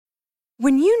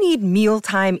When you need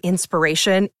mealtime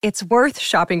inspiration, it's worth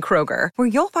shopping Kroger, where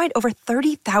you'll find over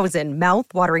 30,000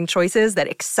 mouth-watering choices that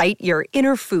excite your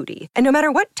inner foodie. And no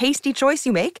matter what tasty choice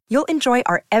you make, you'll enjoy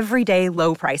our everyday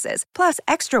low prices, plus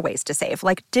extra ways to save,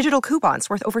 like digital coupons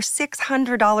worth over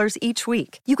 $600 each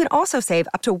week. You can also save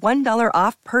up to $1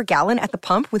 off per gallon at the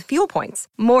pump with fuel points.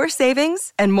 More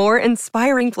savings and more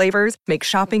inspiring flavors make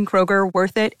shopping Kroger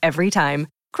worth it every time.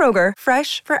 Kroger,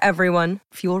 fresh for everyone.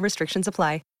 Fuel restrictions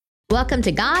apply. Welcome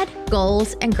to God,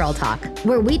 Goals, and Girl Talk,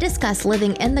 where we discuss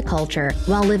living in the culture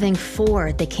while living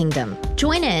for the kingdom.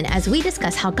 Join in as we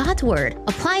discuss how God's Word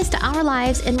applies to our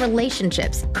lives in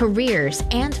relationships, careers,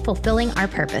 and fulfilling our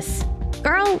purpose.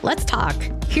 Girl, let's talk.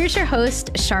 Here's your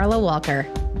host, Charla Walker.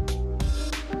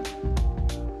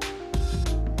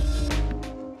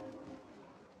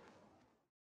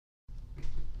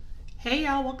 Hey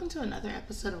y'all, welcome to another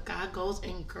episode of God, Goals,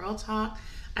 and Girl Talk.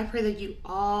 I pray that you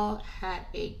all had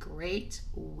a great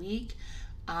week.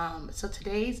 So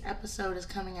today's episode is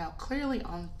coming out clearly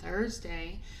on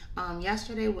Thursday.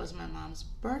 Yesterday was my mom's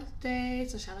birthday,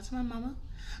 so shout out to my mama.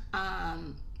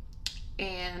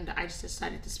 And I just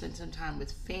decided to spend some time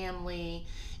with family,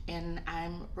 and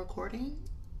I'm recording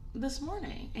this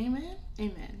morning. Amen?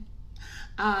 Amen.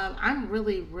 I'm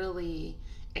really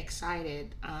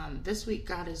excited. This week,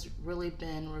 God has really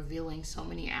been revealing so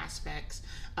many aspects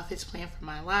of His plan for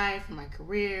my life, for my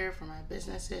career, for my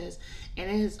businesses, and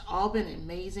it has all been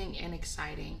amazing and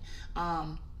exciting.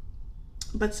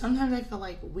 But sometimes I feel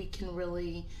like we can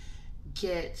really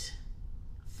get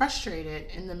frustrated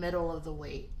in the middle of the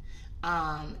wait.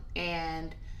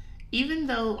 And even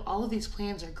though all of these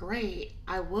plans are great,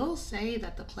 I will say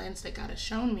that the plans that God has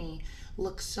shown me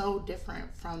look so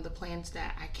different from the plans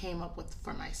that I came up with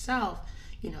for myself,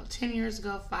 10 years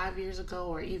ago, 5 years ago,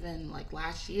 or even like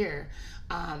last year.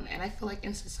 And I feel like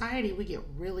in society, we get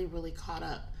really caught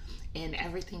up in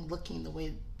everything looking the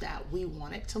way that we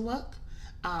want it to look.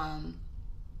 And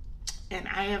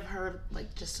I have heard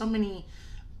like just so many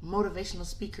motivational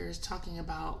speakers talking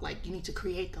about like you need to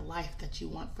create the life that you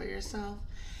want for yourself.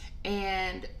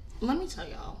 And let me tell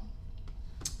y'all,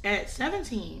 at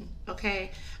 17, okay,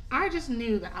 I just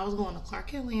knew that I was going to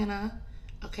Clark Atlanta.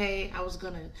 Okay, I was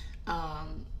gonna,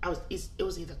 it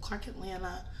was either Clark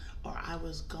Atlanta or I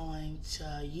was going to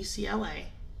UCLA.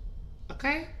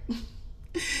 Okay,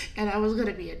 and I was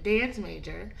gonna be a dance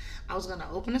major. I was gonna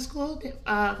open a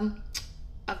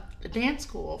dance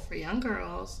school for young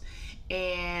girls,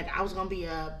 and I was gonna be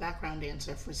a background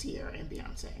dancer for Sierra and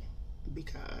Beyonce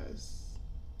because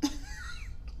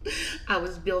I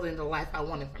was building the life I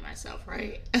wanted for myself,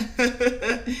 right?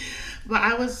 But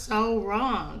I was so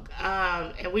wrong.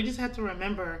 And we just have to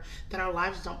remember that our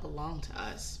lives don't belong to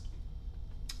us.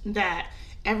 That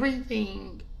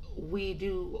everything we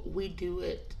do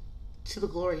it to the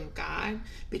glory of God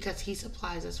because He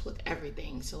supplies us with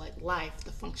everything. So like life,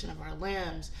 the function of our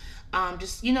limbs,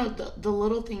 the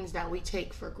little things that we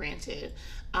take for granted.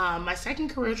 My second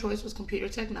career choice was computer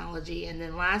technology. And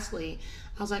then lastly,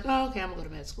 I was like, oh, okay, I'm gonna go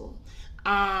to med school.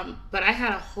 But I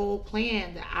had a whole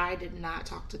plan that I did not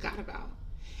talk to God about.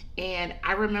 And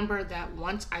I remember that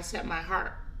once I set my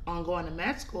heart on going to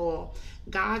med school,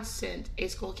 God sent a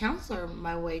school counselor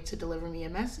my way to deliver me a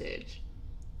message.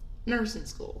 Nursing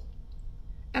school.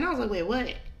 And I was like, wait,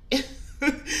 what?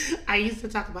 I used to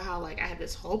talk about how like I had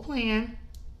this whole plan.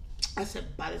 I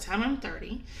said, by the time I'm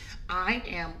 30, I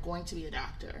am going to be a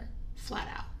doctor, flat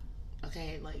out.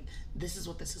 Okay, like this is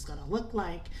what this is gonna look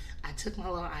like. I took my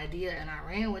little idea and I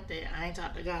ran with it. I ain't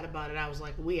talked to God about it. I was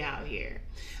like, we out here.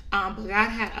 But God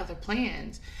had other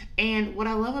plans. And what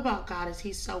I love about God is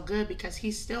He's so good because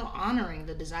He's still honoring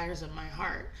the desires of my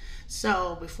heart.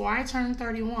 So before I turn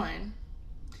 31,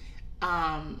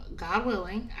 God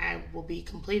willing, I will be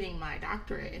completing my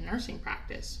doctorate in nursing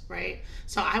practice, right?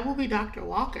 So I will be Dr.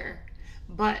 Walker,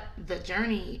 but the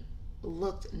journey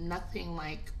looked nothing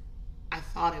like I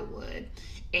thought it would.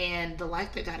 And the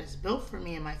life that God has built for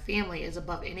me and my family is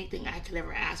above anything I could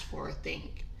ever ask for or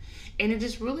think. And it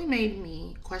just really made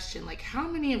me question, like, how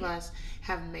many of us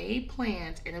have made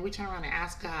plans and then we turn around and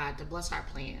ask God to bless our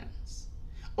plans?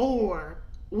 Or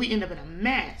we end up in a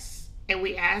mess and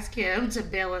we ask Him to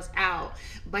bail us out.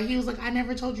 But He was like, I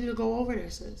never told you to go over there,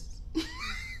 sis.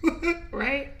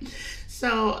 Right?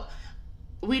 So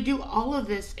we do all of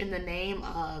this in the name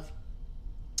of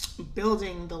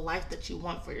building the life that you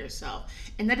want for yourself.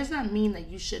 And that does not mean that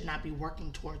you should not be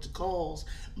working towards goals,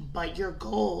 but your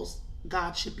goals,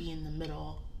 God should be in the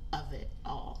middle of it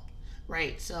all,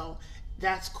 right? So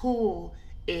that's cool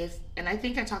if, and I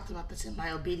think I talked about this in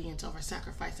my obedience over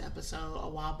sacrifice episode a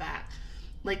while back,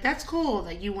 Like, that's cool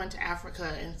that you went to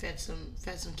Africa and fed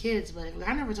some kids, but if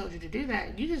God never told you to do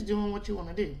that, you're just doing what you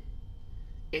want to do.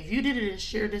 If you did it in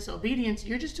sheer disobedience,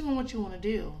 you're just doing what you want to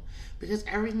do, because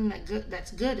everything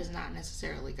that's good is not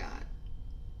necessarily God.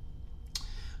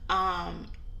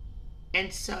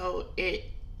 And so it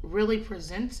really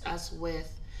presents us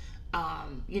with,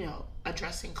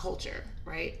 addressing culture,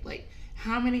 right? Like,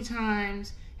 how many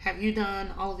times have you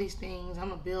done all of these things? I'm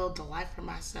gonna build the life for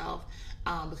myself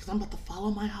because I'm about to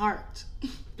follow my heart,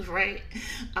 right?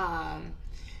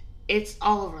 It's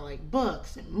all over, like,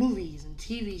 books and movies and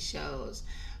TV shows,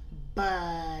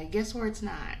 but guess where it's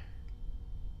not?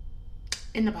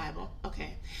 In the Bible.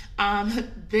 Okay.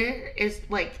 There is,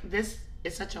 like, this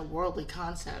is such a worldly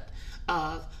concept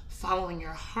of following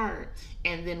your heart,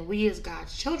 and then we as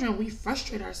God's children, we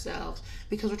frustrate ourselves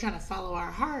because we're trying to follow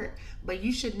our heart. But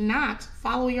you should not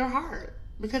follow your heart,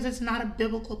 because it's not a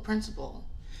biblical principle.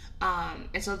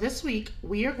 And so this week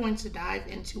we are going to dive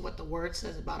into what the Word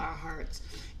says about our hearts,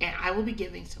 and I will be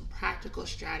giving some practical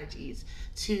strategies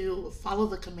to follow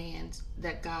the commands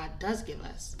that God does give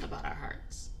us about our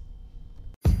hearts.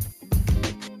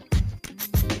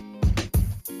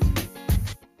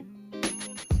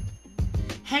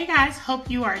 Hey guys, hope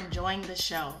you are enjoying the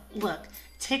show. Look,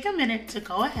 take a minute to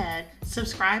go ahead,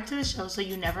 subscribe to the show so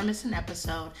you never miss an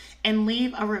episode, and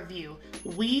leave a review.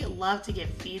 We love to get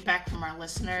feedback from our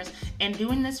listeners, and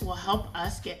doing this will help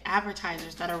us get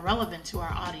advertisers that are relevant to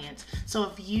our audience. So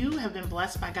if you have been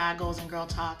blessed by God Goals and Girl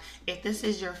Talk, if this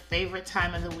is your favorite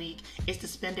time of the week, is to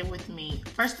spend it with me.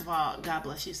 First of all, God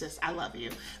bless you, sis. I love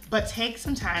you. But take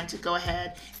some time to go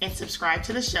ahead and subscribe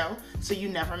to the show so you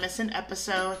never miss an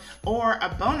episode or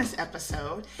a bonus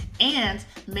episode, and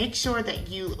make sure that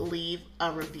you leave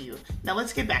a review. Now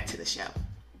let's get back to the show.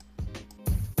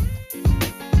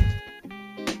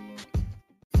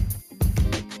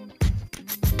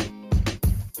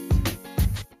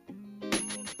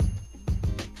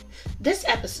 This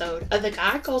episode of the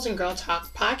God Goals and Girl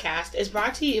Talk podcast is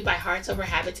brought to you by Hearts Over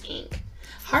Habits, Inc.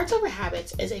 Hearts Over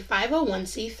Habits is a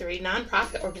 501c3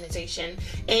 nonprofit organization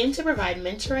aimed to provide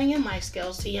mentoring and life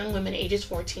skills to young women ages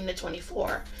 14 to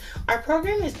 24. Our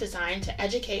program is designed to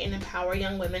educate and empower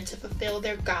young women to fulfill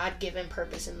their God-given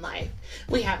purpose in life.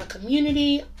 We have a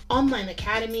community, online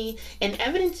academy, and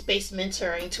evidence-based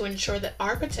mentoring to ensure that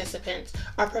our participants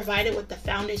are provided with the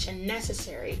foundation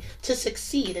necessary to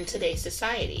succeed in today's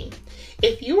society.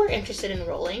 If you are interested in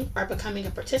enrolling or becoming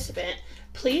a participant,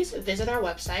 please visit our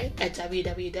website at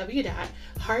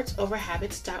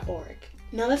www.heartsoverhabits.org.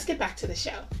 Now let's get back to the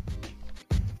show.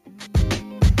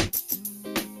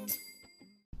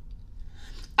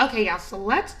 Okay, y'all, so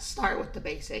let's start with the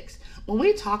basics. When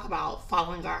we talk about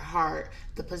following our heart,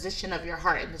 the position of your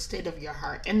heart and the state of your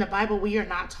heart, in the Bible, we are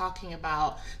not talking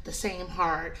about the same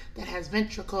heart that has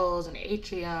ventricles and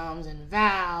atriums and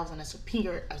valves and a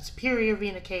superior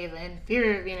vena cava,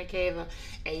 inferior vena cava,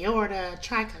 aorta,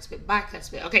 tricuspid,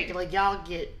 bicuspid. Okay, like, y'all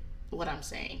get what I'm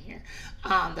saying here.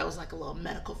 That was like a little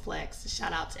medical flex.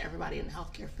 Shout out to everybody in the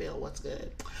healthcare field. What's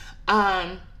good?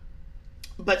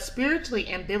 But spiritually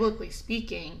and biblically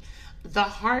speaking, the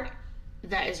heart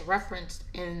that is referenced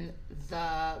in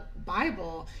the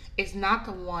Bible is not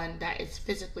the one that is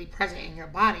physically present in your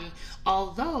body,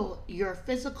 although your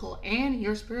physical and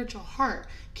your spiritual heart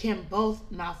can both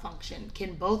malfunction,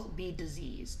 can both be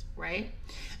diseased, right?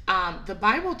 The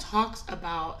Bible talks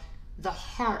about the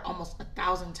heart almost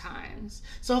 1,000 times.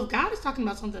 So if God is talking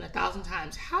about something 1,000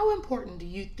 times, how important do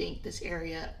you think this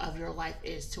area of your life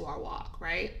is to our walk,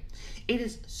 right? It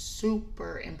is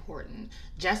super important,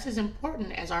 just as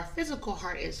important as our physical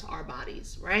heart is to our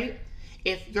bodies, right?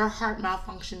 If your heart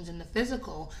malfunctions in the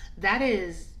physical, that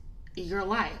is your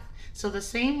life. So the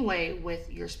same way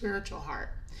with your spiritual heart.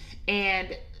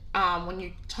 And when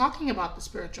you're talking about the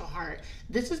spiritual heart,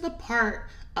 this is the part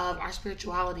of our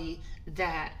spirituality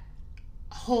that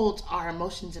holds our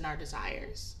emotions and our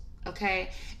desires. Okay,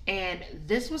 and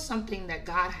this was something that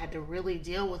God had to really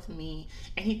deal with me,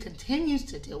 and he continues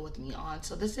to deal with me on.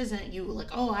 So this isn't you like,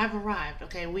 oh, I've arrived.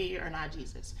 Okay, we are not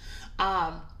Jesus.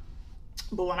 But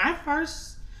when I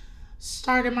first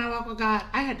started my walk with God,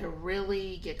 I had to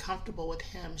really get comfortable with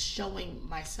him showing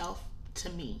myself to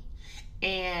me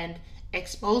and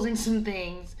exposing some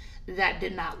things that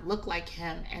did not look like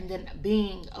him, and then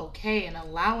being okay and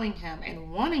allowing him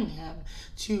and wanting him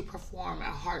to perform a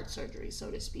heart surgery,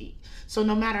 so to speak. So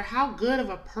no matter how good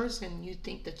of a person you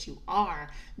think that you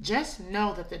are, just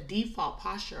know that the default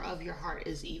posture of your heart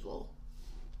is evil.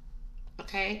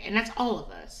 Okay? And that's all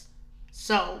of us.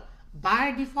 So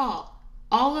by default,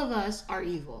 all of us are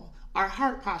evil. Our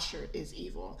heart posture is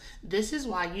evil. This is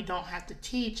why you don't have to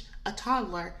teach a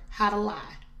toddler how to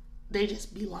lie. They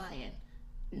just be lying.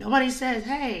 Nobody says,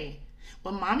 hey,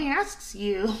 when mommy asks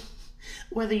you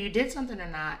whether you did something or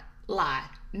not, lie.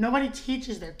 Nobody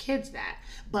teaches their kids that.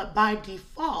 But by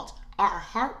default, our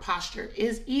heart posture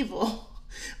is evil,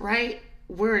 right?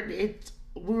 We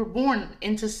were born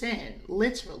into sin,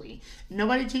 literally.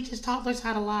 Nobody teaches toddlers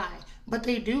how to lie, but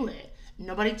they do it.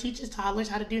 Nobody teaches toddlers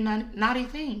how to do naughty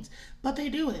things, but they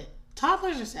do it.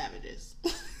 Toddlers are savages.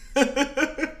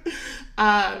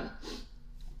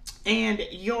 And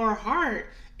your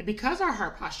heart, because our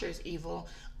heart posture is evil,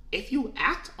 if you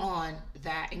act on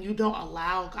that and you don't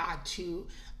allow God to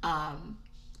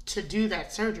do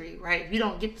that surgery, right? If you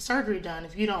don't get the surgery done,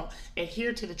 if you don't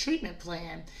adhere to the treatment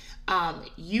plan,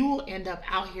 you will end up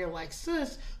out here like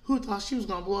sis, who thought she was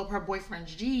going to blow up her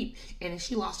boyfriend's Jeep, and then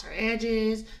she lost her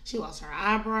edges, she lost her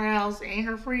eyebrows and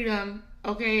her freedom,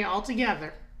 okay, all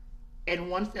together in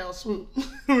one fell swoop,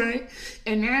 right?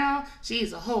 And now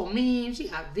she's a whole meme. She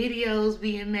got videos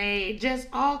being made, just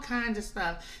all kinds of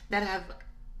stuff that have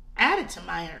added to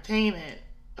my entertainment.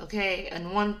 Okay, in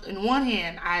one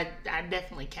hand, I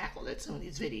definitely cackled at some of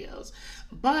these videos,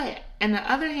 but in the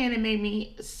other hand, it made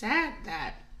me sad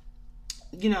that,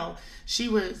 you know, she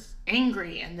was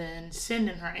angry and then sinned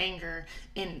in her anger,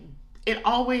 and it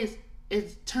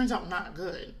turns out not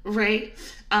good, right?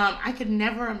 I could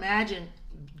never imagine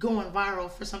going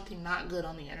viral for something not good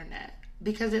on the internet,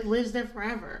 because it lives there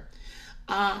forever.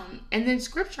 And then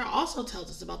scripture also tells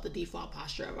us about the default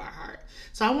posture of our heart.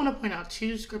 So I want to point out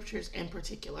two scriptures in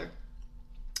particular.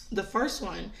 The first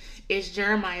one is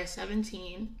Jeremiah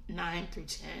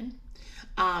 17:9-10.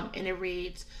 And it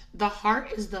reads, "The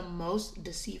heart is the most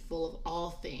deceitful of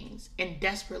all things and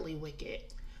desperately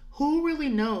wicked. Who really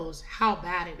knows how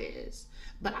bad it is?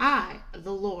 But I,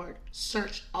 the Lord,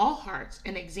 search all hearts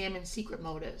and examine secret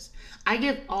motives. I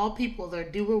give all people their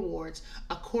due rewards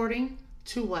according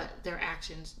to what their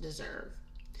actions deserve."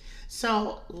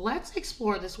 So let's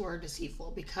explore this word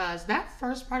deceitful, because that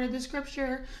first part of the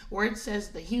scripture where it says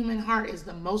the human heart is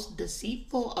the most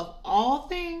deceitful of all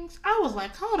things, I was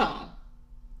like, hold on.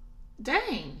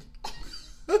 Dang.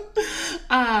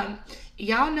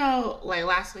 Y'all know, like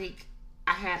last week,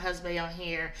 I had husband on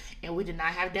here and we did not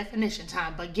have definition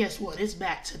time, but guess what? It's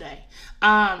back today.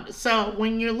 So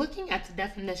when you're looking at the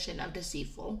definition of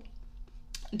deceitful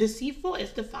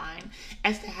is defined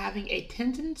as to having a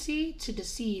tendency to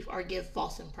deceive or give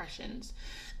false impressions.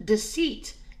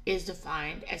 Deceit is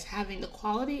defined as having the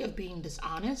quality of being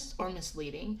dishonest or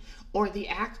misleading, or the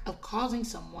act of causing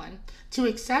someone to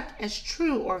accept as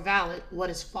true or valid what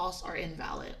is false or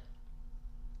invalid.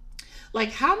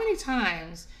 Like, how many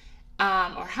times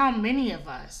or how many of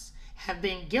us have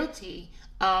been guilty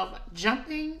of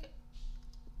jumping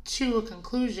to a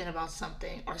conclusion about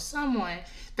something or someone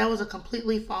that was a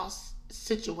completely false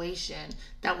situation,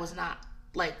 that was not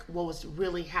like what was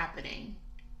really happening,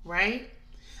 right?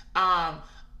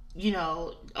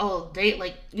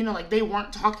 They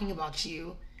weren't talking about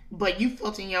you, but you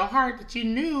felt in your heart that you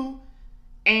knew.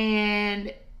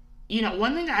 And,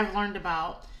 one thing I've learned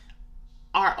about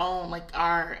our own, like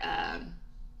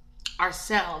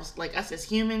ourselves, like us as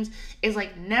humans, is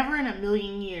like never in a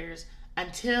million years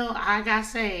until I got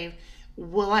saved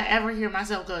will I ever hear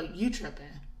myself go, "You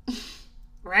tripping,"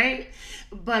 right?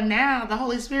 But now the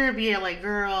Holy Spirit be like,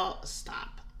 "Girl,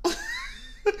 stop."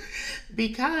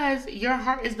 Because your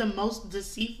heart is the most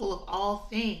deceitful of all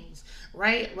things,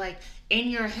 right? Like, in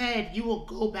your head, you will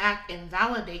go back and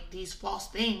validate these false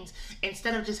things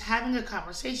instead of just having a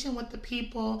conversation with the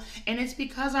people. And it's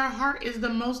because our heart is the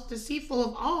most deceitful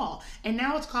of all. And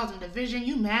now it's causing division.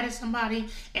 You mad at somebody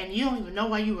and you don't even know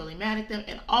why you really mad at them.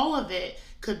 And all of it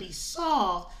could be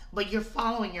solved, but you're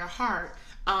following your heart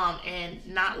and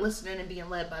not listening and being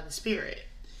led by the Spirit.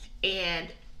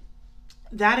 And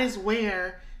that is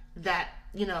where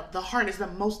the heart is the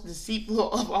most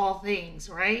deceitful of all things,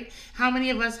 right? How many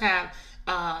of us have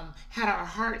had our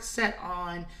heart set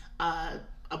on a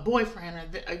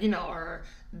boyfriend or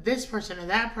this person or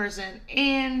that person,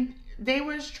 and they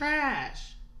was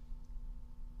trash,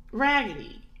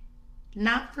 raggedy,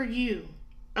 not for you,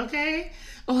 okay?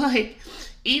 Like,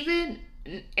 even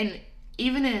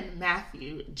in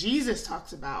Matthew, Jesus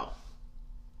talks about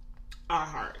our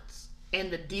hearts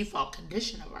and the default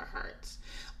condition of our hearts.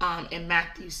 In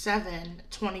Matthew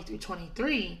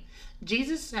 7:20-23,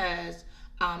 Jesus says,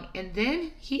 and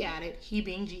then he added, he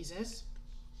being Jesus,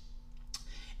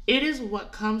 "It is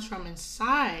what comes from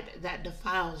inside that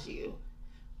defiles you.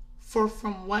 For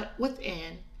from what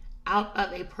within, out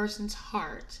of a person's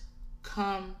heart,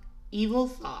 come evil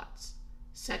thoughts,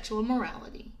 sexual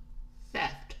immorality,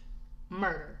 theft,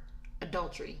 murder,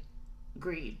 adultery,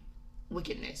 greed,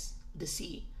 wickedness,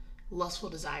 deceit, lustful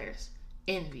desires,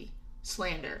 envy,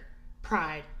 slander,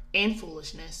 pride, and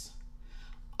foolishness.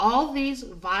 All these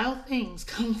vile things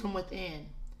come from within.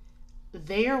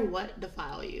 They are what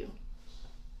defile you.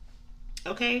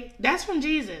 Okay, that's from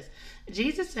Jesus.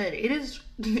 Jesus said it is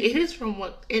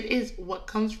what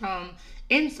comes from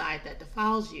inside that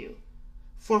defiles you.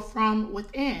 For from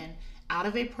within, out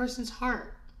of a person's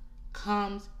heart,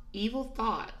 comes evil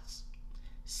thoughts,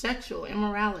 sexual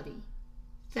immorality,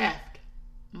 theft,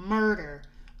 murder,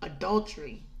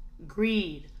 adultery,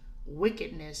 greed,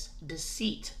 wickedness,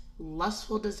 deceit,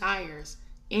 lustful desires,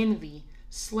 envy,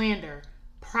 slander,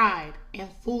 pride, and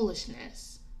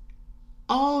foolishness.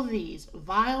 All these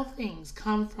vile things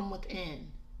come from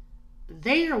within.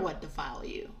 They are what defile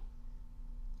you.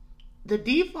 The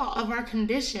default of our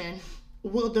condition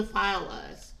will defile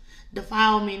us.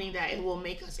 Defile meaning that it will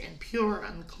make us impure,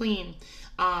 unclean,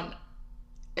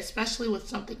 especially with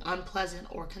something unpleasant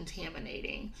or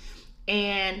contaminating.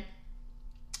 And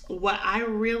what I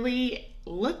really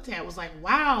looked at was like,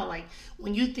 wow, like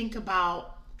when you think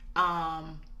about our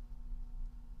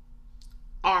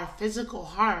physical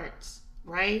hearts,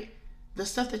 right? The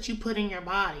stuff that you put in your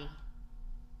body,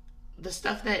 the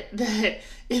stuff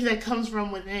that comes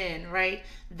from within, right?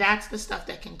 That's the stuff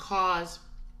that can cause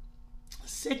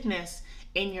sickness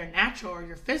in your natural or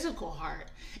your physical heart.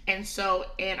 And so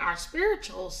in our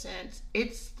spiritual sense,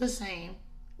 it's the same,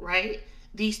 right?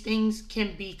 These things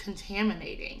can be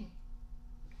contaminating.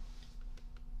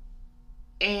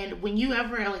 And when you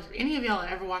ever, like, if any of y'all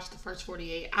ever watched The First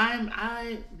 48,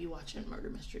 I be watching murder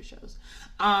mystery shows.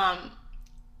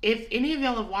 If any of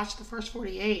y'all have watched The First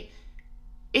 48,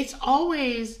 it's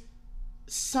always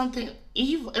something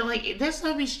evil. Like, that's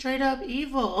gonna be straight up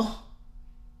evil.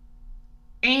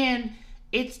 And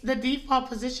it's the default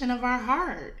position of our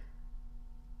heart.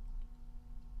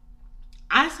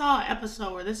 I saw an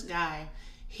episode where this guy,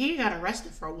 he got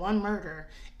arrested for one murder,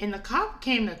 and the cop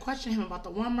came to question him about the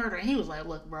one murder, and he was like,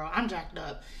 look, bro, I'm jacked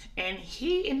up. And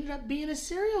he ended up being a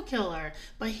serial killer,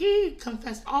 but he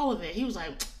confessed all of it. He was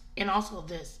like, and also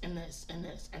this, and this, and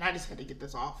this. And I just had to get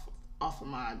this off of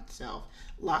myself.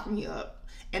 Lock me up.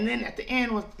 And then at the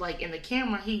end, was like in the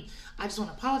camera, I just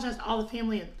want to apologize to all the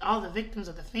family, all the victims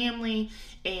of the family,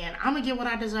 and I'm going to get what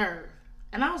I deserve.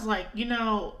 And I was like, you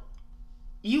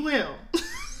will.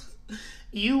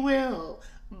 You will.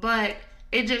 But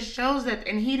it just shows that,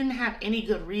 and he didn't have any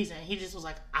good reason. He just was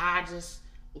like, I just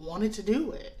wanted to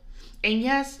do it. And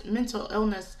yes, mental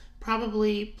illness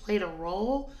probably played a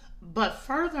role, but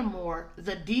furthermore,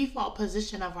 the default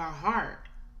position of our heart.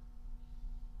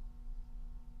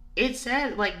 It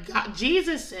said, like God,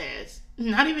 Jesus says,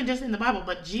 not even just in the Bible,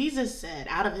 but Jesus said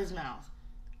out of his mouth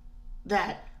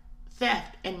that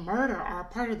theft and murder are a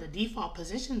part of the default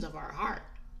positions of our heart.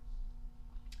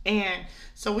 And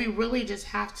so we really just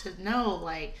have to know,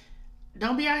 like,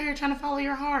 don't be out here trying to follow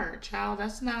your heart, child.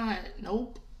 That's not,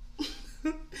 nope.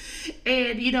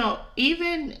 And,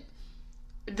 even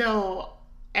though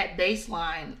at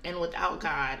baseline and without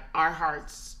God, our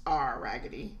hearts are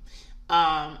raggedy,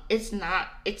 it's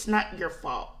not your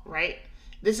fault, right?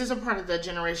 This is a part of the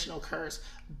generational curse.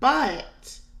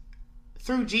 But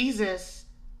through Jesus,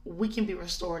 we can be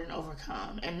restored and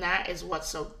overcome. And that is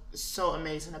what's so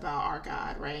amazing about our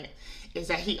God, right? Is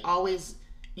that he always,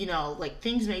 like,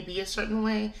 things may be a certain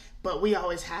way, but we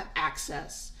always have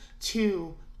access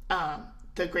to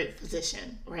the great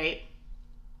physician, right?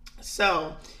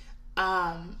 So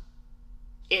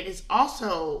it is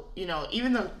also,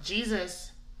 even though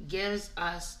Jesus is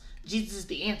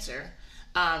the answer,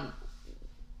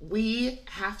 we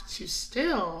have to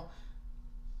still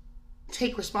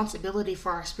take responsibility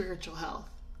for our spiritual health,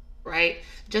 right?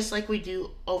 Just like we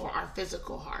do over our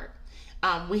physical heart.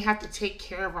 We have to take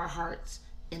care of our hearts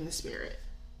in the spirit.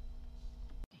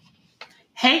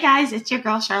 Hey guys, it's your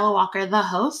girl Charlotte Walker, the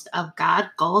host of God,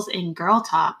 Goals, and Girl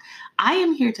Talk. I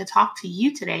am here to talk to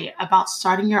you today about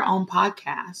starting your own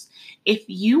podcast. If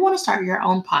you want to start your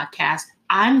own podcast,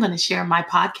 I'm going to share my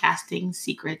podcasting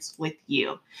secrets with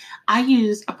you. I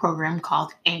use a program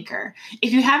called Anchor.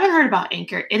 If you haven't heard about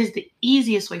Anchor, it is the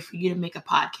easiest way for you to make a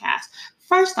podcast.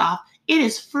 First off, it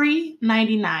is free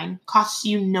 99, costs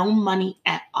you no money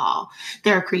at all.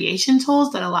 There are creation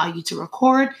tools that allow you to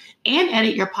record and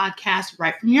edit your podcast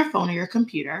right from your phone or your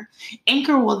computer.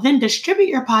 Anchor will then distribute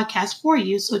your podcast for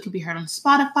you so it can be heard on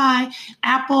Spotify,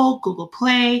 Apple, Google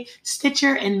Play,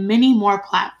 Stitcher, and many more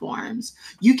platforms.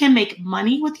 You can make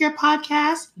money with your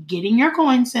podcast, getting your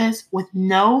coins with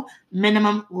no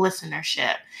minimum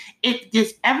listenership. It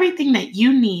is everything that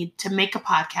you need to make a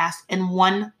podcast in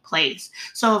one place.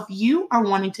 So if you are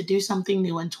wanting to do something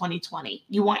new in 2020,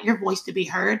 you want your voice to be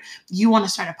heard, you want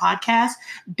to start a podcast,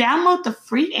 download the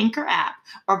free Anchor app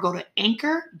or go to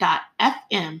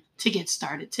anchor.fm to get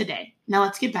started today. Now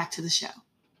let's get back to the show.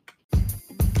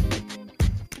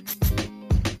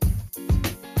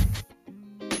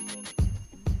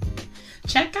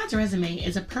 Check God's Resume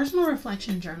is a personal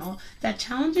reflection journal that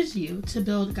challenges you to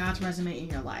build God's resume in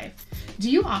your life.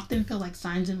 Do you often feel like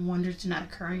signs and wonders do not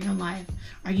occur in your life?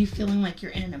 Are you feeling like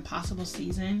you're in an impossible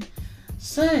season?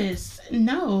 Sis,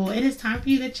 no, it is time for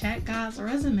you to check God's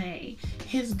resume.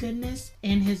 His goodness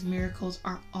and his miracles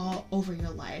are all over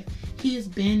your life. He has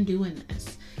been doing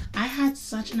this. I had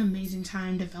such an amazing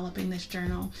time developing this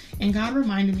journal, and God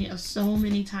reminded me of so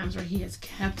many times where he has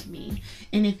kept me.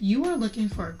 And if you are looking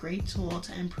for a great tool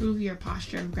to improve your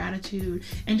posture of gratitude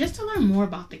and just to learn more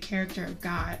about the character of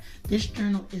God, this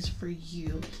journal is for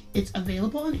you. It's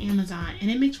available on Amazon, and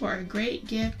it makes for a great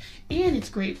gift, and it's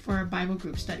great for a Bible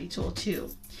group study tool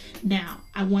too. Now,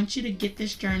 I want you to get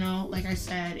this journal. Like I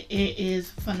said, it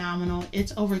is phenomenal.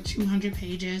 It's over 200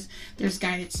 pages. There's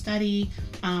guided study.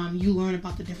 You learn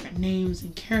about the different names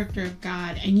and character of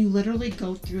God, and you literally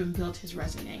go through and build his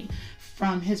resume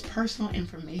from his personal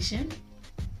information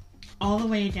all the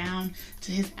way down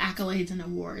to his accolades and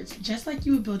awards, just like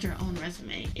you would build your own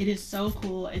resume. It is so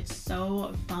cool. It's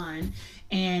so fun.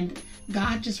 And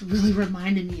God just really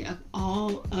reminded me of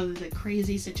all of the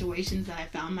crazy situations that I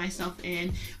found myself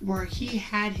in where he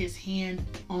had his hand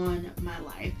on my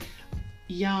life.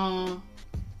 Y'all,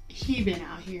 he been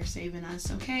out here saving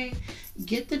us, okay?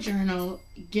 Get the journal,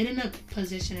 get in a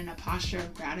position, in a posture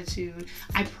of gratitude.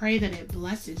 I pray that it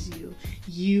blesses you.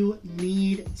 You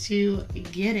need to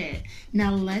get it.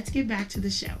 Now let's get back to the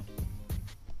show.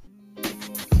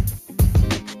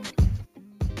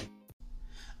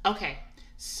 Okay,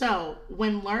 so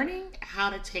when learning how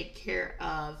to take care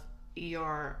of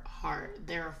your heart,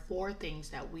 there are 4 things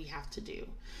that we have to do.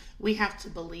 We have to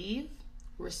believe,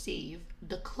 receive,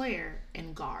 declare,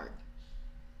 and guard.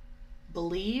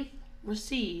 Believe,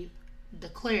 receive,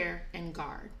 declare, and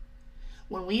guard.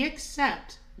 When we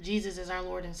accept Jesus as our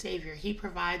Lord and Savior, he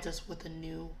provides us with a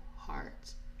new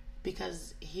heart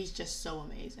because he's just so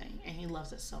amazing and he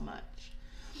loves us so much.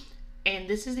 And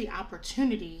this is the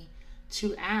opportunity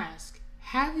to ask,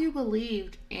 have you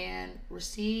believed and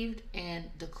received and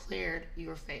declared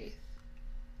your faith?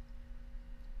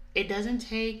 It doesn't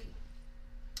take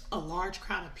a large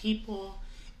crowd of people.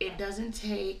 It doesn't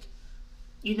take,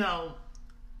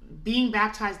 being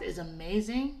baptized is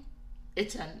amazing.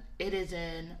 It is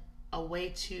a way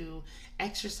to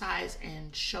exercise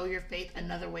and show your faith,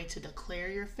 another way to declare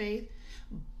your faith,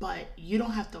 but you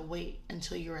don't have to wait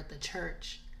until you're at the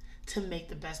church to make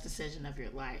the best decision of your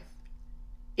life.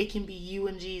 It can be you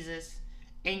and Jesus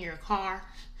in your car,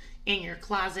 in your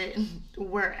closet,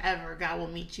 wherever. God will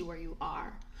meet you where you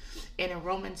are. And in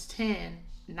Romans 10,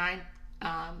 9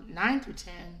 through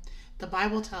 10, the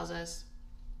Bible tells us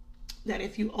that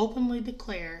if you openly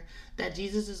declare that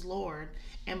Jesus is Lord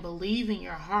and believe in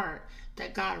your heart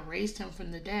that God raised him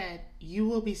from the dead, you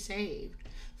will be saved.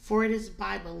 For it is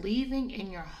by believing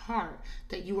in your heart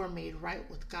that you are made right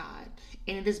with God,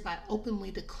 and it is by openly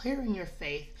declaring your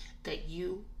faith that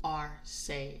you are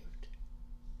saved.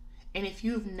 And if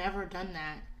you've never done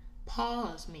that,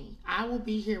 pause me. I will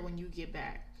be here when you get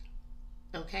back.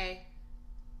 Okay?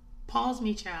 Pause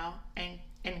me, child,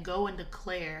 and go and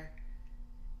declare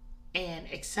and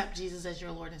accept Jesus as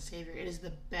your Lord and Savior. It is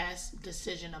the best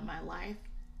decision of my life.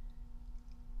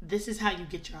 This is how you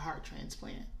get your heart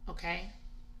transplant, okay?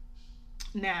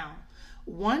 Now,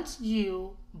 once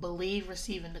you believe,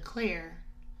 receive, and declare,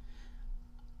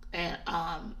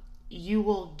 you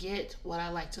will get what I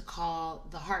like to call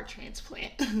the heart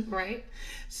transplant, right?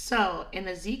 So in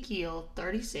Ezekiel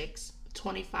 36,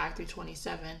 25 through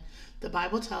 27, the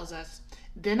Bible tells us,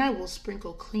 "Then I will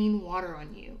sprinkle clean water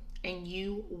on you, and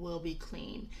you will be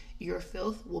clean. Your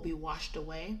filth will be washed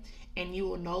away, and you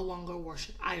will no longer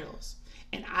worship idols.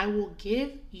 And I will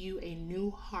give you a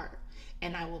new heart,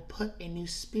 and I will put a new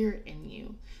spirit in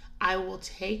you. I will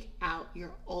take out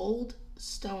your old,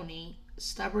 stony,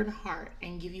 stubborn heart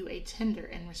and give you a tender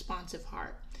and responsive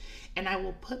heart. And I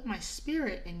will put my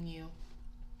spirit in you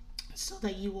so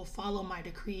that you will follow my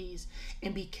decrees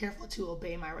and be careful to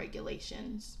obey my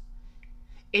regulations."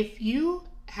 If you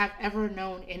have ever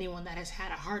known anyone that has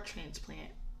had a heart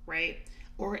transplant, right?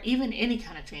 Or even any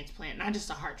kind of transplant, not just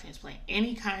a heart transplant,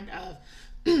 any kind of,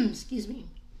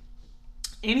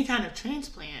 any kind of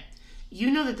transplant, you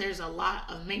know that there's a lot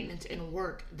of maintenance and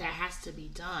work that has to be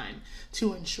done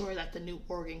to ensure that the new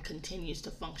organ continues to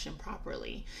function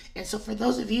properly. And so for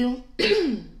those of you,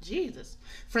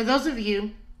 for those of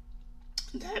you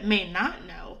that may not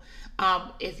know,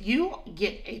 if you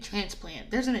get a transplant,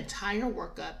 there's an entire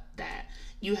workup that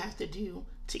you have to do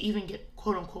to even get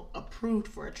quote unquote approved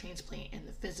for a transplant in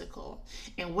the physical.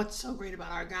 And what's so great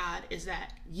about our God is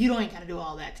that you don't got to do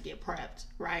all that to get prepped,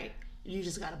 right? You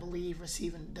just got to believe,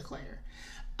 receive, and declare.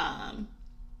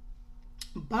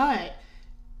 But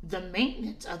the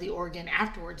maintenance of the organ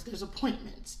afterwards, there's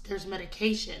appointments, there's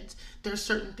medications, there's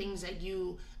certain things that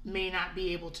you may not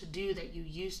be able to do that you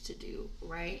used to do,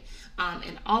 right?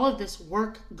 And all of this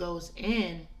work goes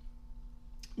in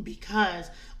because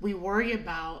we worry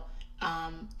about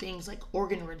things like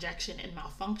organ rejection and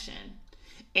malfunction.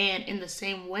 And in the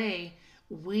same way,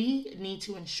 we need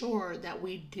to ensure that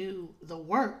we do the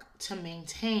work to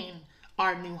maintain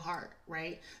our new heart,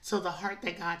 right? So the heart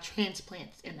that God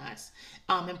transplants in us.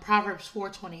 In Proverbs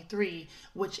 4:23,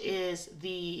 which is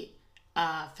the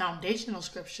foundational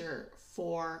scripture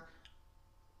for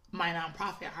my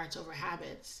nonprofit, Hearts Over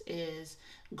Habits, is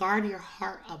guard your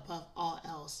heart above all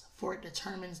else, for it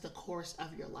determines the course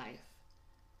of your life,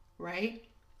 right?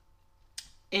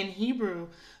 In Hebrew,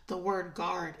 the word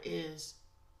guard is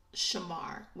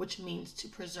shamar, which means to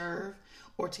preserve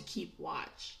or to keep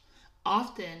watch.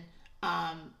 Often,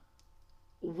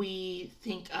 we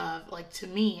think of, like, to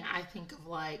me, I think of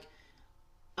like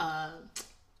a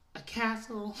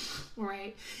castle,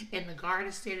 right? And the guard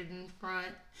is stated in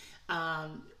front,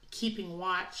 keeping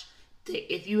watch.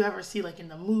 If you ever see, like in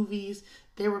the movies,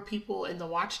 there were people in the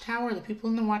watchtower. The people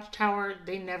in the watchtower,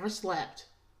 they never slept,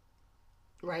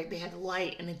 right? They had the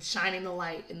light, and it's shining the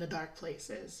light in the dark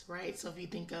places, right? So if you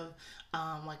think of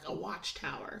like a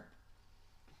watchtower.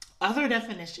 Other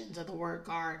definitions of the word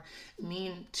guard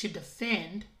mean to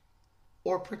defend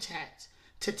or protect,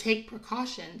 to take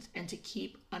precautions, and to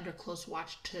keep under close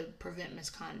watch to prevent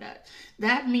misconduct.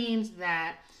 That means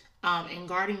that in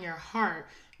guarding your heart,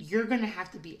 you're going to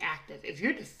have to be active. If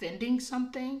you're defending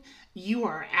something, you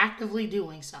are actively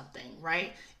doing something,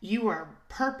 right? You are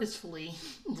purposefully,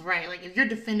 right? Like if you're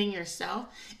defending yourself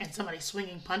and somebody's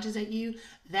swinging punches at you,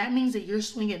 that means that you're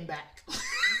swinging back.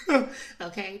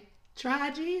 Okay?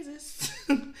 Try Jesus.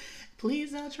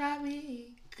 Please don't try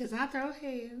me, because I throw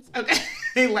hands.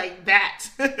 Okay? Like that.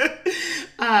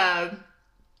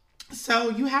 So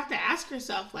you have to ask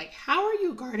yourself, like, how are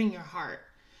you guarding your heart?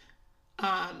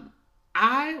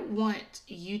 I want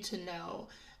you to know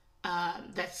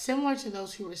that similar to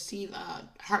those who receive a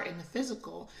heart in the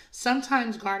physical,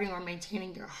 sometimes guarding or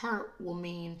maintaining your heart will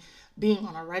mean being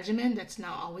on a regimen that's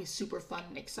not always super fun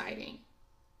and exciting,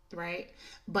 right?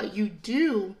 But you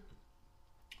do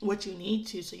what you need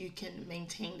to so you can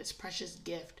maintain this precious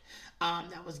gift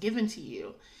that was given to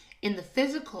you. In the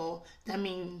physical, that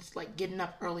means like getting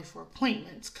up early for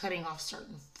appointments, cutting off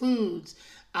certain foods,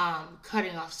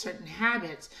 cutting off certain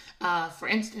habits. For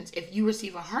instance, if you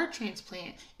receive a heart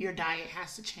transplant, your diet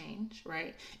has to change,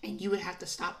 right? And you would have to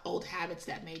stop old habits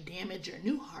that may damage your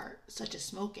new heart, such as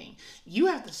smoking. You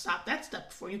have to stop that stuff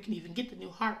before you can even get the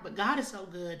new heart. But God is so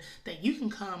good that you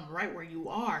can come right where you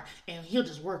are and He'll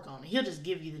just work on it. He'll just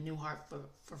give you the new heart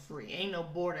for free. Ain't no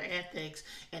board of ethics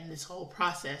and this whole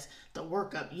process, the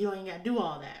workup. You don't even got to do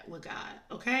all that with God,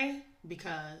 okay?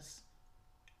 Because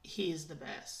He is the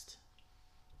best.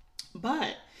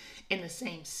 But in the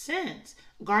same sense,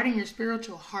 guarding your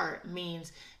spiritual heart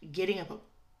means getting up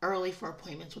early for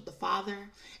appointments with the Father,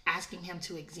 asking Him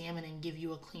to examine and give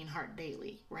you a clean heart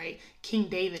daily, right? King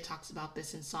David talks about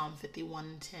this in Psalm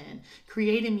 51:10.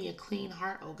 Create in me a clean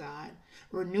heart, O God.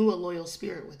 Renew a loyal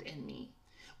spirit within me.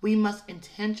 We must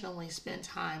intentionally spend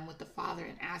time with the Father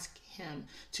and ask Him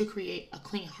to create a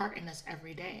clean heart in us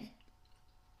every day.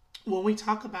 When we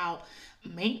talk about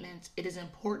maintenance, it is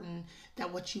important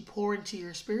that what you pour into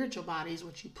your spiritual bodies,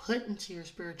 what you put into your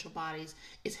spiritual bodies,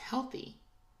 is healthy,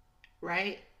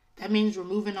 right? That means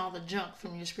removing all the junk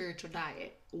from your spiritual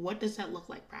diet. What does that look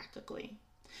like practically?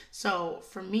 So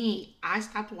for me, I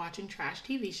stopped watching trash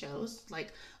TV shows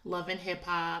like Love and Hip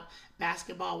Hop,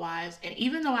 Basketball Wives, and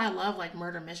even though I love like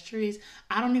murder mysteries,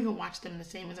 I don't even watch them the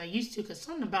same as I used to because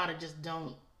something about it just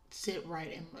don't sit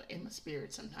right in my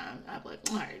spirit sometimes. I'm like,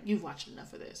 all right, you've watched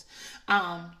enough of this.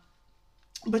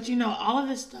 But you know, all of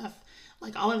this stuff,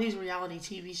 like all of these reality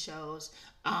TV shows,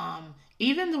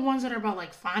 even the ones that are about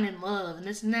like finding love and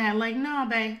this and that, like, no,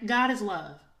 babe, God is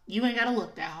love. You ain't got to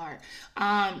look that hard.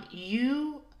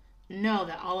 You know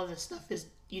that all of this stuff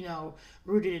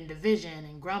rooted in division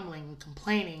and grumbling and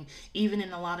complaining. Even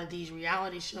in a lot of these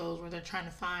reality shows where they're trying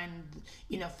to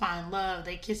find love,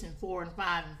 they kissing 4 and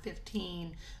 5 and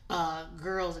 15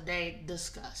 girls a day.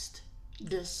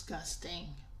 Disgusting.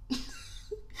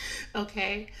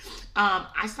 Okay.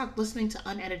 I stopped listening to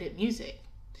unedited music,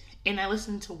 and I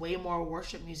listen to way more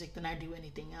worship music than I do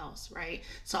anything else, right?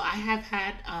 So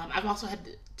I've also had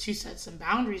to set some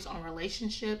boundaries on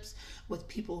relationships with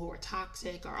people who are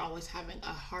toxic or always having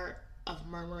a heart of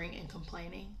murmuring and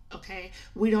complaining, okay?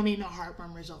 We don't need no heart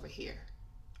murmurs over here.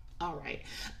 All right.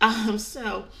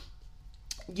 So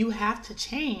you have to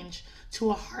change to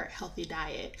a heart healthy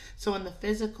diet. So in the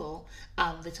physical,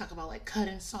 they talk about like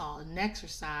cutting salt and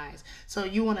exercise. So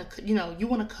you want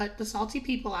to cut the salty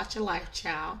people out your life,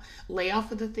 child. Lay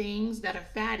off of the things that are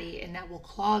fatty and that will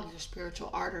clog your spiritual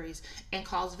arteries and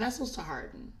cause vessels to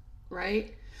harden,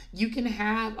 right? You can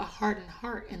have a hardened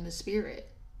heart in the spirit.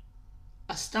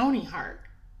 A stony heart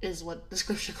is what the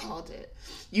scripture called it.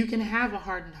 You can have a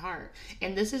hardened heart.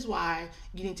 And this is why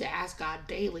you need to ask God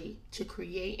daily to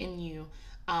create in you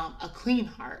a clean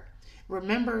heart.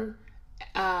 Remember,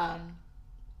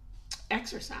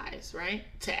 exercise, right?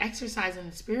 To exercise in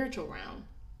the spiritual realm.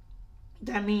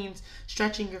 That means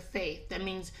stretching your faith. That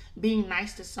means being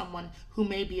nice to someone who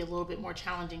may be a little bit more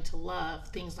challenging to love,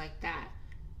 things like that.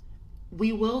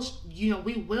 We will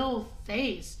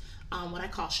face what I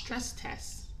call stress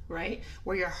tests, right?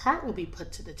 Where your heart will be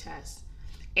put to the test.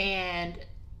 And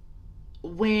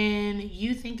when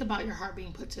you think about your heart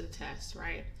being put to the test,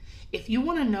 right? If you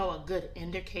want to know a good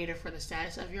indicator for the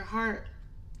status of your heart,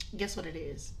 guess what it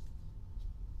is?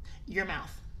 Your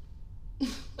mouth.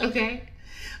 Okay?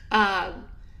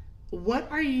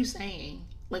 What are you saying?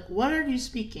 Like, what are you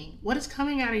speaking? What is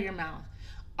coming out of your mouth?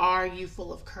 Are you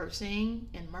full of cursing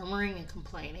and murmuring and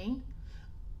complaining?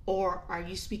 Or are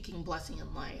you speaking blessing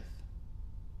and life?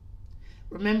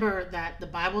 Remember that the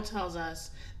Bible tells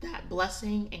us that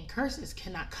blessing and curses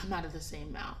cannot come out of the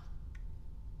same mouth.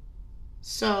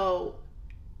 So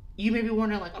you may be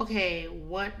wondering, like, okay,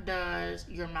 what does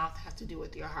your mouth have to do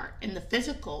with your heart? In the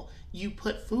physical, you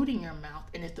put food in your mouth,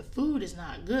 and if the food is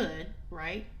not good,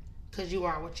 right? Because you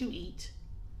are what you eat.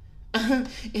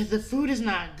 If the food is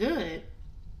not good,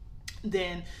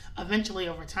 then eventually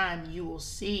over time you will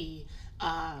see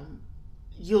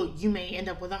you may end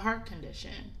up with a heart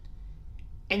condition.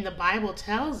 And the Bible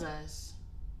tells us,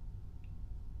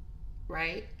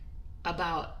 right,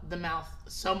 about the mouth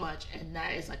so much, and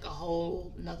that is like a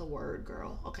whole another word,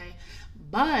 girl, okay?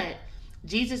 But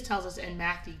Jesus tells us in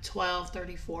Matthew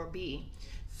 12:34b,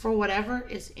 for whatever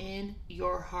is in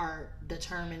your heart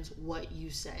determines what you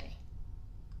say.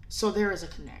 So there is a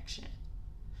connection.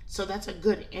 So that's a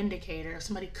good indicator. If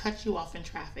somebody cuts you off in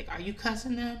traffic, are you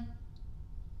cussing them?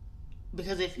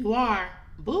 Because if you are,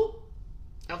 boop.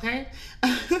 Okay,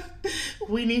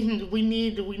 we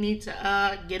need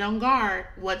to get on guard.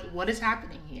 What is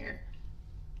happening here?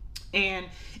 And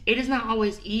it is not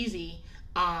always easy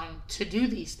to do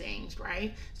these things,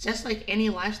 right? Just like any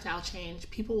lifestyle change,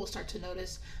 people will start to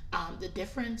notice the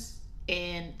difference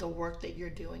in the work that you're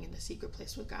doing in the secret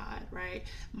place with God, right?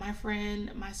 My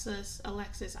friend, my sis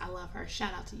Alexis, I love her.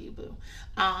 Shout out to you, boo.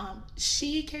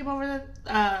 She came over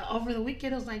the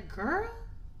weekend. I was like, girl,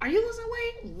 are you losing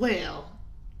weight? Well,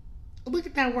 look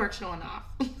at that work showing off,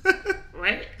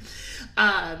 right?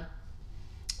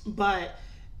 But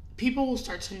people will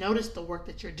start to notice the work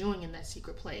that you're doing in that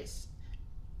secret place,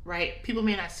 right? People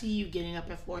may not see you getting up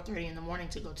at 4:30 in the morning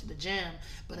to go to the gym,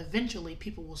 but eventually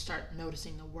people will start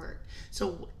noticing the work.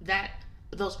 So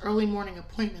those early morning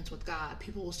appointments with God,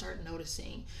 people will start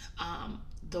noticing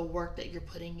the work that you're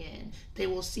putting in. They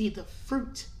will see the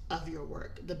fruit of your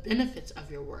work, the benefits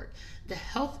of your work, the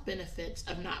health benefits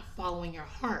of not following your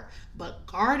heart, but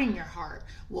guarding your heart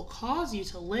will cause you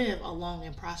to live a long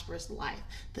and prosperous life.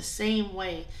 The same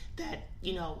way that,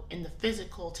 in the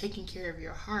physical, taking care of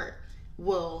your heart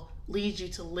will lead you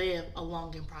to live a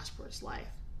long and prosperous life.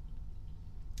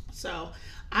 So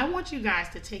I want you guys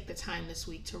to take the time this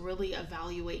week to really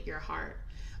evaluate your heart.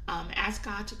 Ask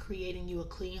God to create in you a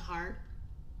clean heart.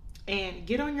 And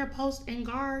get on your post and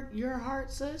guard your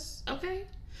heart, sis. Okay?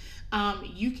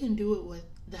 You can do it with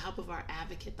the help of our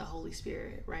advocate, the Holy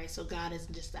Spirit, right? So God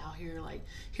isn't just out here like,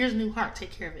 here's a new heart,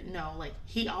 take care of it. No, like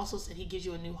he also said he gives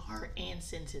you a new heart and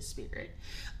sends his spirit.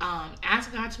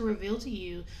 Ask God to reveal to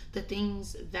you the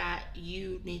things that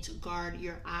you need to guard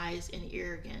your eyes and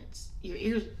ear against, your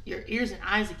ears and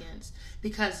eyes against,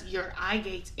 because your eye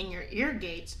gates and your ear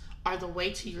gates are the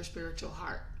way to your spiritual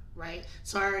heart. Right?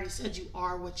 So I already said you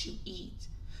are what you eat.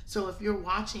 So if you're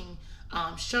watching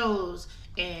shows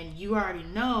and you already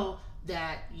know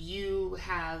that you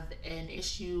have an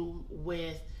issue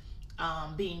with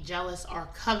being jealous or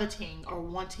coveting or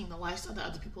wanting the lifestyle that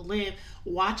other people live,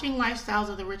 watching lifestyles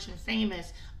of the rich and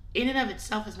famous in and of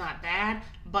itself is not bad.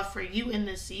 But for you in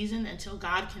this season, until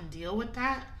God can deal with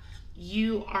that,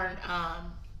 you are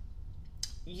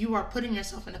putting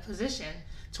yourself in a position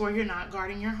to where you're not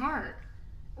guarding your heart,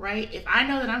 right? If I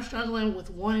know that I'm struggling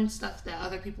with wanting stuff that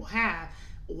other people have,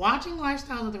 watching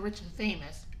lifestyles of the rich and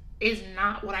famous is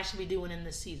not what I should be doing in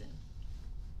this season,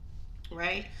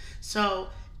 right? So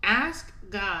ask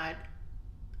God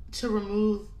to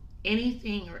remove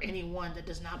anything or anyone that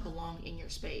does not belong in your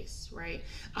space, right?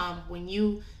 When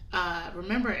you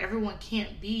remember, everyone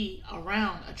can't be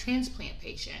around a transplant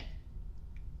patient.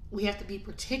 We have to be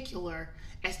particular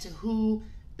as to who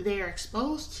they are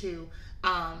exposed to,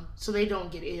 so they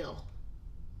don't get ill.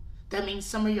 That means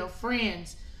some of your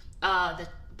friends that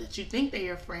you think they're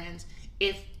your friends,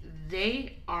 if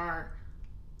they are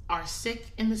sick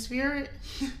in the spirit,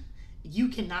 you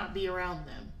cannot be around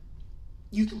them.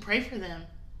 You can pray for them,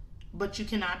 but you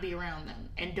cannot be around them.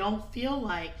 And don't feel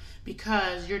like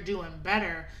because you're doing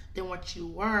better than what you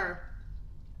were,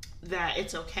 that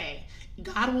it's okay.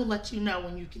 God will let you know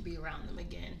when you can be around them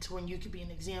again, to when you can be an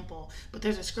example. But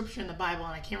there's a scripture in the Bible,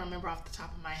 and I can't remember off the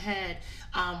top of my head,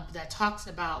 that talks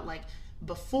about like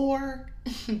before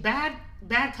bad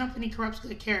company corrupts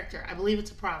good character. I believe it's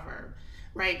a proverb,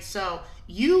 right? So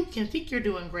you can think you're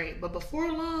doing great, but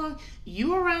before long,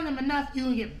 you around them enough,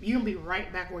 you can be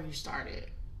right back where you started.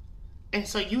 And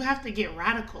so you have to get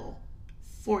radical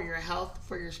for your health,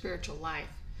 for your spiritual life.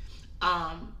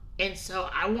 And so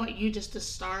I want you just to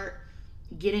start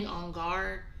getting on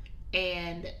guard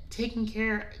and taking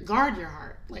care, guard your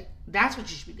heart. Like, that's what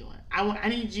you should be doing. I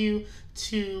need you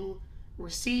to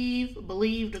receive,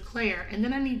 believe, declare, and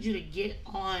then I need you to get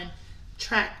on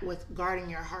track with guarding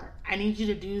your heart. I need you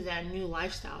to do that new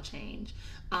lifestyle change,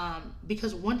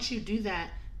 because once you do that,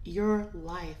 your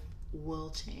life will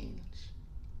change.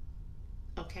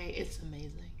 Okay, it's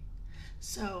amazing.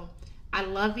 So I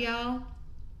love y'all.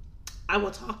 I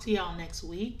will talk to y'all next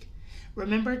week.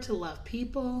 Remember to love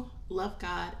people, love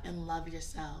God, and love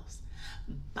yourselves.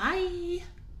 Bye.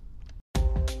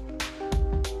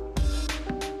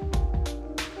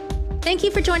 Thank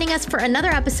you for joining us for another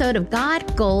episode of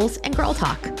God, Goals, and Girl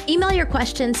Talk. Email your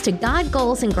questions to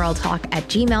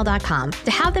godgoalsandgirltalk@gmail.com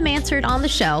to have them answered on the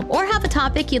show, or have a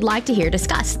topic you'd like to hear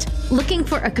discussed. Looking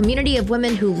for a community of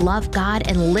women who love God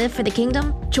and live for the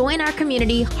kingdom? Join our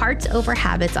community, Hearts Over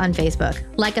Habits, on Facebook.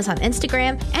 Like us on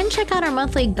Instagram, and check out our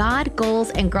monthly God,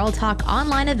 Goals, and Girl Talk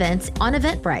online events on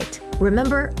Eventbrite.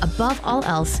 Remember, above all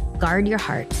else, guard your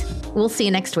heart. We'll see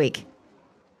you next week.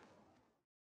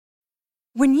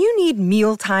 When you need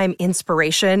mealtime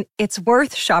inspiration, it's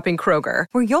worth shopping Kroger,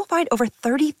 where you'll find over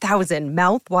 30,000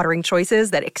 mouth-watering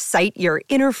choices that excite your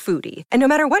inner foodie. And no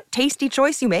matter what tasty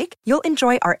choice you make, you'll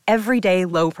enjoy our everyday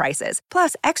low prices,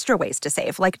 plus extra ways to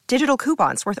save, like digital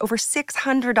coupons worth over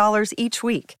 $600 each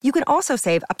week. You can also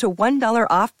save up to $1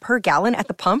 off per gallon at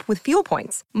the pump with fuel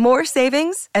points. More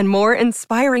savings and more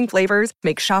inspiring flavors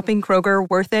make shopping Kroger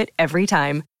worth it every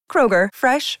time. Kroger,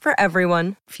 fresh for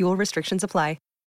everyone. Fuel restrictions apply.